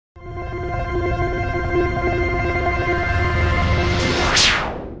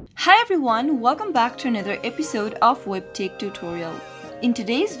everyone, welcome back to another episode of Webtech Tutorial. In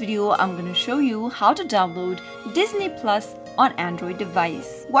today's video, I'm going to show you how to download Disney Plus on Android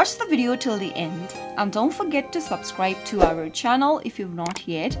device. Watch the video till the end and don't forget to subscribe to our channel if you've not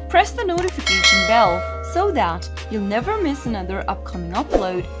yet. Press the notification bell so that you'll never miss another upcoming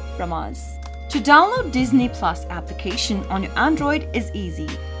upload from us. To download Disney Plus application on your Android is easy.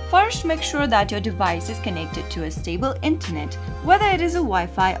 First, make sure that your device is connected to a stable internet, whether it is a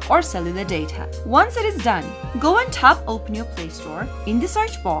Wi-Fi or cellular data. Once it is done, go and tap open your Play Store. In the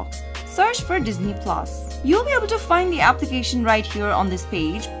search box, search for Disney Plus. You'll be able to find the application right here on this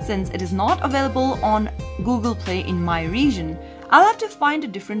page. Since it is not available on Google Play in my region, I'll have to find a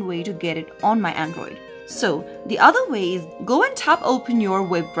different way to get it on my Android. So, the other way is go and tap open your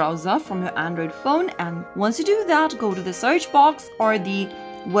web browser from your Android phone, and once you do that, go to the search box or the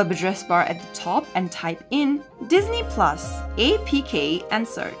web address bar at the top and type in Disney Plus APK and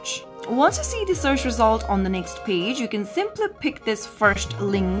search. Once you see the search result on the next page, you can simply pick this first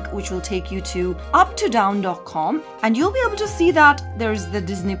link which will take you to uptodown.com and you'll be able to see that there's the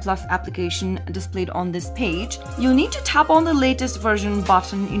Disney Plus application displayed on this page. You'll need to tap on the latest version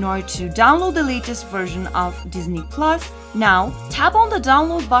button in order to download the latest version of Disney Plus. Now tap on the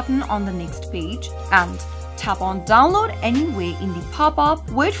download button on the next page and tap on download anyway in the pop-up.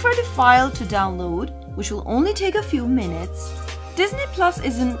 Wait for the file to download, which will only take a few minutes. Disney Plus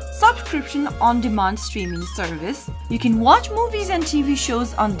is a subscription on-demand streaming service. You can watch movies and TV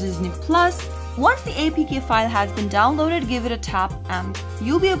shows on Disney Plus. Once the APK file has been downloaded, give it a tap and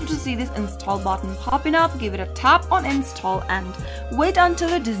you'll be able to see this install button popping up. Give it a tap on install and wait until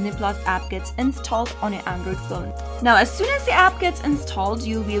the Disney Plus app gets installed on your Android phone. Now, as soon as the app gets installed,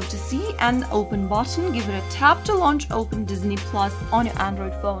 you'll be able to see an open button. Give it a tap to launch open Disney Plus on your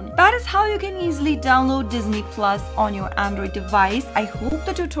Android phone. That is how you can easily download Disney Plus on your Android device. I hope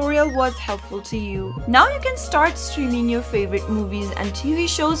the tutorial was helpful to you. Now you can start streaming your favorite movies and TV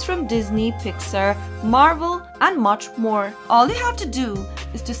shows from Disney, Pixar, Marvel, and much more. All you have to do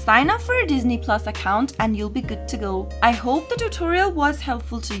is to sign up for a Disney Plus account and you'll be good to go. I hope the tutorial was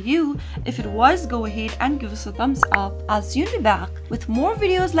helpful to you. If it was, go ahead and give us a thumbs up. I'll soon be back with more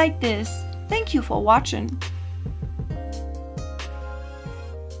videos like this. Thank you for watching.